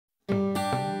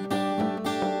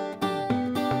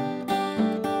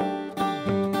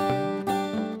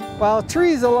While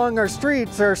trees along our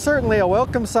streets are certainly a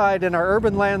welcome sight in our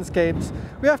urban landscapes,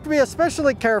 we have to be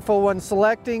especially careful when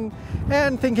selecting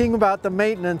and thinking about the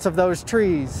maintenance of those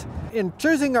trees. In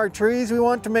choosing our trees, we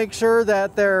want to make sure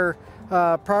that they're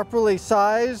properly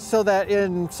sized so that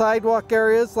in sidewalk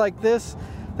areas like this,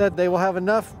 that they will have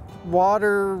enough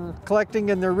water collecting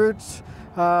in their roots.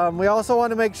 We also want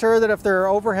to make sure that if there are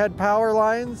overhead power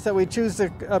lines, that we choose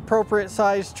the appropriate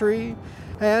size tree.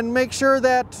 And make sure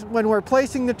that when we're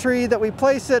placing the tree that we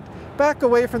place it back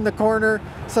away from the corner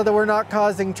so that we're not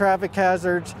causing traffic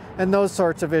hazards and those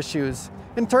sorts of issues.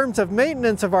 In terms of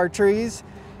maintenance of our trees,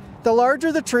 the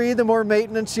larger the tree, the more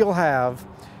maintenance you'll have.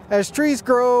 As trees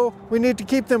grow, we need to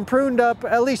keep them pruned up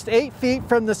at least 8 feet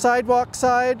from the sidewalk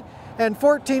side and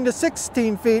 14 to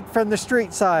 16 feet from the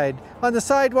street side. On the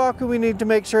sidewalk, we need to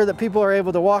make sure that people are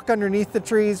able to walk underneath the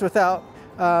trees without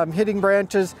hitting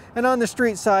branches, and on the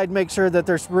street side make sure that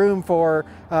there's room for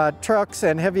trucks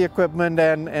and heavy equipment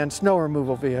and snow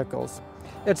removal vehicles.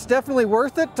 It's definitely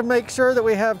worth it to make sure that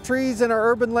we have trees in our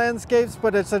urban landscapes,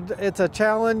 but it's a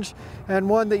challenge and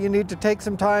one that you need to take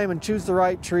some time and choose the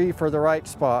right tree for the right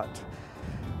spot.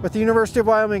 With the University of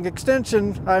Wyoming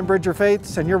Extension, I'm Bridger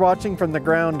Feuz, and you're watching From the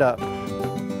Ground Up.